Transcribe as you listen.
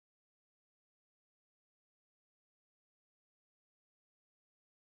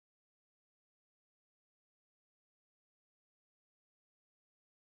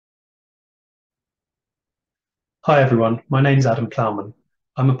Hi everyone, my name's Adam Plowman.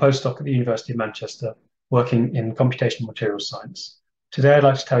 I'm a postdoc at the University of Manchester working in computational materials science. Today I'd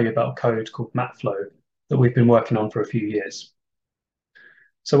like to tell you about a code called MatFlow that we've been working on for a few years.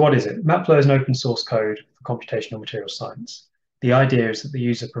 So what is it? MatFlow is an open source code for computational materials science. The idea is that the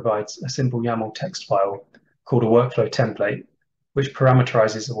user provides a simple YAML text file called a workflow template, which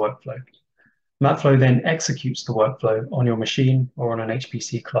parameterizes a workflow. MatFlow then executes the workflow on your machine or on an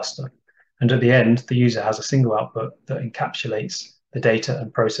HPC cluster. And at the end, the user has a single output that encapsulates the data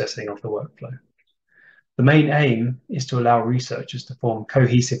and processing of the workflow. The main aim is to allow researchers to form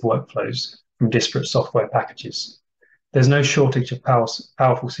cohesive workflows from disparate software packages. There's no shortage of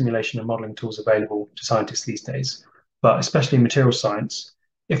powerful simulation and modeling tools available to scientists these days, but especially in materials science,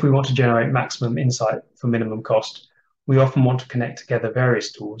 if we want to generate maximum insight for minimum cost, we often want to connect together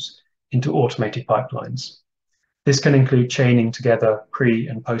various tools into automated pipelines. This can include chaining together pre-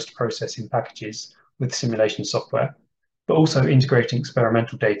 and post-processing packages with simulation software, but also integrating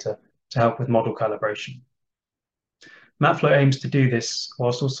experimental data to help with model calibration. MatFlow aims to do this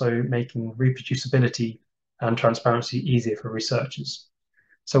whilst also making reproducibility and transparency easier for researchers.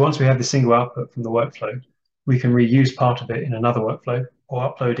 So once we have the single output from the workflow, we can reuse part of it in another workflow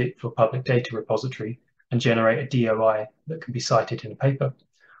or upload it to a public data repository and generate a DOI that can be cited in a paper,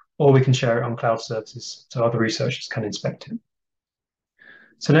 or we can share it on cloud services so other researchers can inspect it.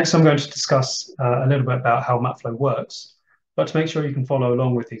 So next I'm going to discuss a little bit about how MatFlow works, but to make sure you can follow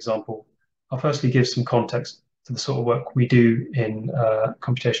along with the example, I'll firstly give some context to the sort of work we do in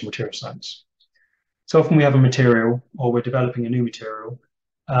computational material science. So often we have a material or we're developing a new material,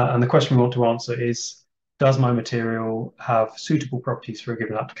 and the question we want to answer is, does my material have suitable properties for a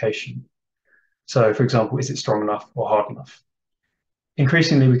given application? So for example, is it strong enough or hard enough?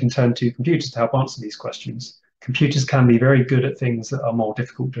 Increasingly, we can turn to computers to help answer these questions. Computers can be very good at things that are more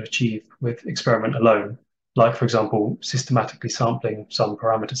difficult to achieve with experiment alone, like, for example, systematically sampling some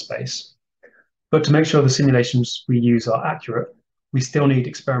parameter space. But to make sure the simulations we use are accurate, we still need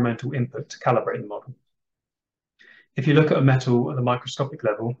experimental input to calibrate the model. If you look at a metal at the microscopic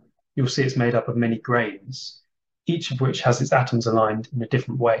level, you'll see it's made up of many grains, each of which has its atoms aligned in a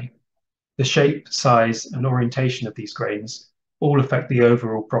different way. The shape, size, and orientation of these grains all affect the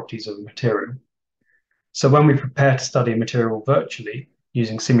overall properties of a material. So when we prepare to study a material virtually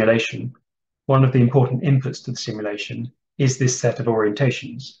using simulation, one of the important inputs to the simulation is this set of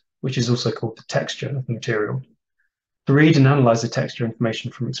orientations, which is also called the texture of the material. To read and analyze the texture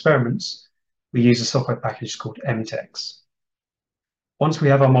information from experiments, we use a software package called MTEX. Once we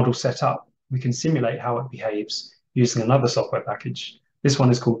have our model set up, we can simulate how it behaves using another software package. This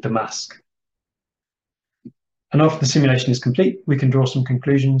one is called Damask. And after the simulation is complete, we can draw some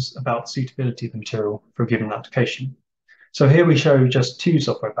conclusions about the suitability of the material for a given application. So here we show just two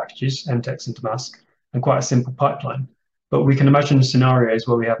software packages, MTEX and Damask, and quite a simple pipeline. But we can imagine scenarios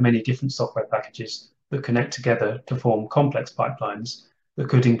where we have many different software packages that connect together to form complex pipelines that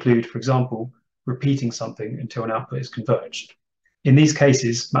could include, for example, repeating something until an output is converged. In these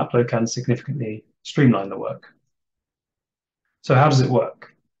cases, MatFlow can significantly streamline the work. So how does it work?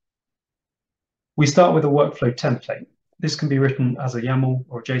 We start with a workflow template. This can be written as a YAML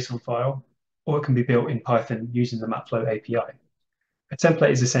or a JSON file, or it can be built in Python using the MatFlow API. A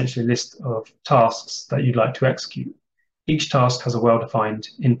template is essentially a list of tasks that you'd like to execute. Each task has a well-defined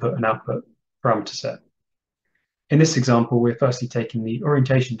input and output parameter set. In this example, we're firstly taking the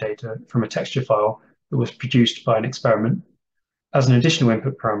orientation data from a texture file that was produced by an experiment. As an additional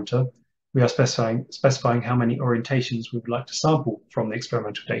input parameter, we are specifying how many orientations we would like to sample from the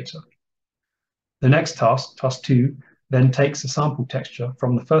experimental data. The next task, task 2, then takes a sample texture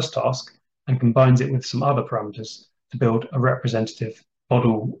from the first task and combines it with some other parameters to build a representative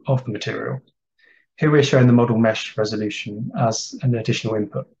model of the material. Here we're showing the model mesh resolution as an additional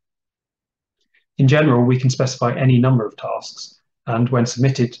input. In general, we can specify any number of tasks, and when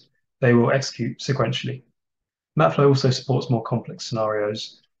submitted, they will execute sequentially. MatFlow also supports more complex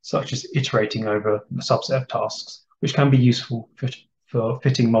scenarios, such as iterating over a subset of tasks, which can be useful for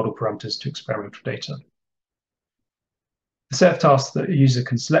fitting model parameters to experimental data. The set of tasks that a user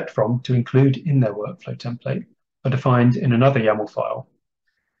can select from to include in their workflow template are defined in another YAML file.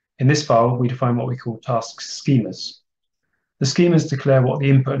 In this file, we define what we call task schemas. The schemas declare what the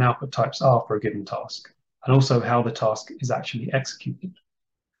input and output types are for a given task, and also how the task is actually executed.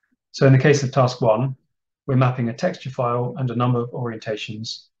 So in the case of task 1, we're mapping a texture file and a number of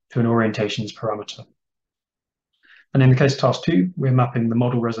orientations to an orientations parameter. And in the case of task 2, we're mapping the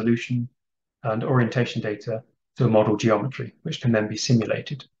model resolution and orientation data to a model geometry, which can then be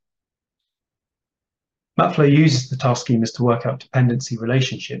simulated. MatFlow uses the task schemas to work out dependency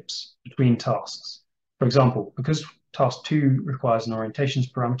relationships between tasks, For example, because task 2 requires an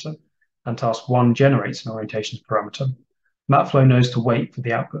orientations parameter and task 1 generates an orientations parameter, MatFlow knows to wait for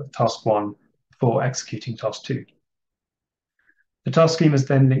the output of task 1 before executing task 2. The task schema is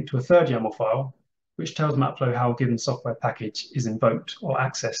then linked to a third YAML file, which tells MatFlow how a given software package is invoked or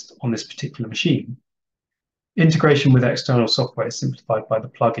accessed on this particular machine. Integration with external software is simplified by the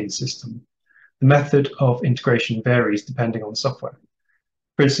plugin system. The method of integration varies depending on the software.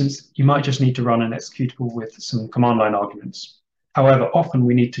 For instance, you might just need to run an executable with some command line arguments. However, often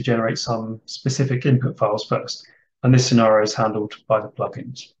we need to generate some specific input files first, and this scenario is handled by the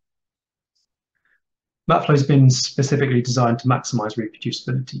plugins. MatFlow has been specifically designed to maximize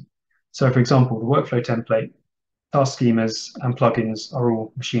reproducibility. So for example, the workflow template, task schemas, and plugins are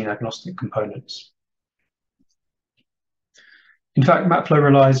all machine agnostic components. In fact, MatFlow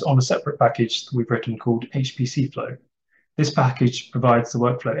relies on a separate package that we've written called HPCFlow. This package provides the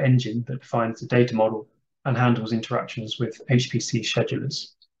workflow engine that defines the data model and handles interactions with HPC schedulers.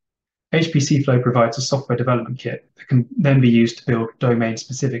 HPCFlow provides a software development kit that can then be used to build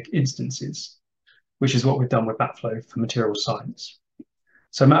domain-specific instances, which is what we've done with MatFlow for materials science.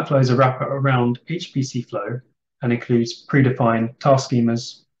 So MatFlow is a wrapper around HPCFlow and includes predefined task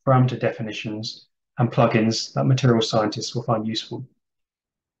schemas, parameter definitions, and plugins that materials scientists will find useful.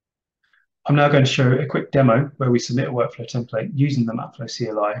 I'm now going to show a quick demo where we submit a workflow template using the MatFlow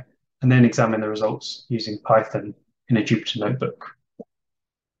CLI and then examine the results using Python in a Jupyter notebook.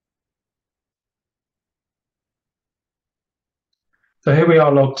 So here we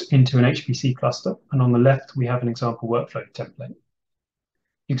are logged into an HPC cluster, and on the left we have an example workflow template.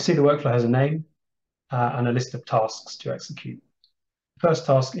 You can see the workflow has a name and a list of tasks to execute. The first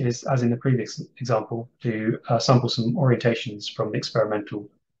task is, as in the previous example, to sample some orientations from the experimental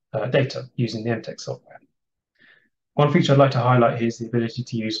data using the MTech software. One feature I'd like to highlight here is the ability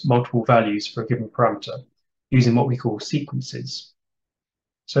to use multiple values for a given parameter using what we call sequences.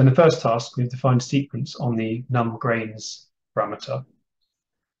 So in the first task, we've defined a sequence on the num grains parameter.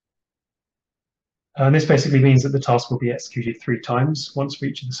 And this basically means that the task will be executed 3 times, once for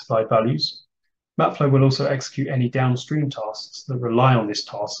each of the supplied values. MatFlow will also execute any downstream tasks that rely on this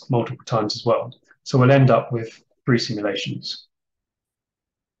task multiple times as well. So we'll end up with 3 simulations.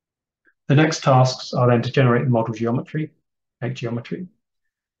 The next tasks are then to generate the model geometry, make geometry,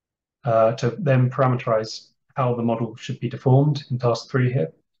 to then parameterize how the model should be deformed in task 3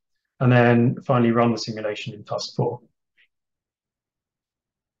 here, and then finally run the simulation in task 4.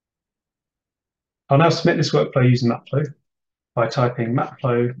 I'll now submit this workflow using MatFlow by typing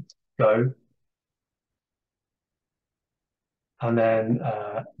MatFlow go and then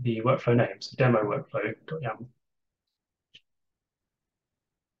the workflow name, so demo workflow.yaml.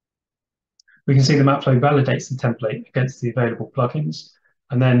 We can see the MatFlow validates the template against the available plugins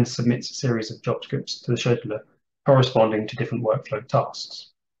and then submits a series of job scripts to the scheduler corresponding to different workflow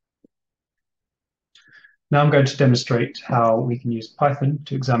tasks. Now I'm going to demonstrate how we can use Python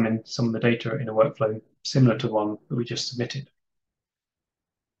to examine some of the data in a workflow similar to one that we just submitted.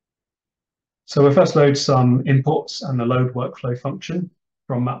 So we'll first load some imports and the load workflow function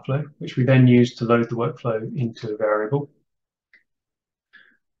from MatFlow, which we then use to load the workflow into a variable.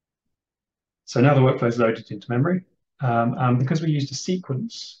 So now the workflow is loaded into memory. And because we used a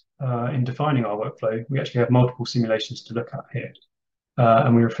sequence in defining our workflow, we actually have multiple simulations to look at here.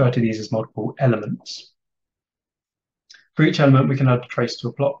 And we refer to these as multiple elements. For each element, we can add a trace to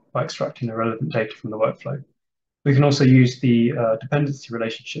a plot by extracting the relevant data from the workflow. We can also use the dependency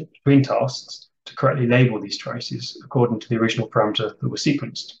relationship between tasks to correctly label these traces according to the original parameter that was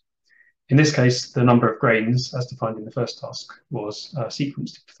sequenced. In this case, the number of grains, as defined in the first task, was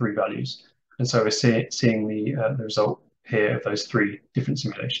sequenced to 3 values. And so we're seeing the result here of those 3 different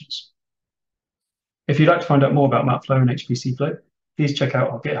simulations. If you'd like to find out more about MatFlow and HPCFlow, please check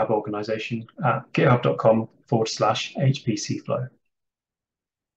out our GitHub organization at github.com/HPCFlow.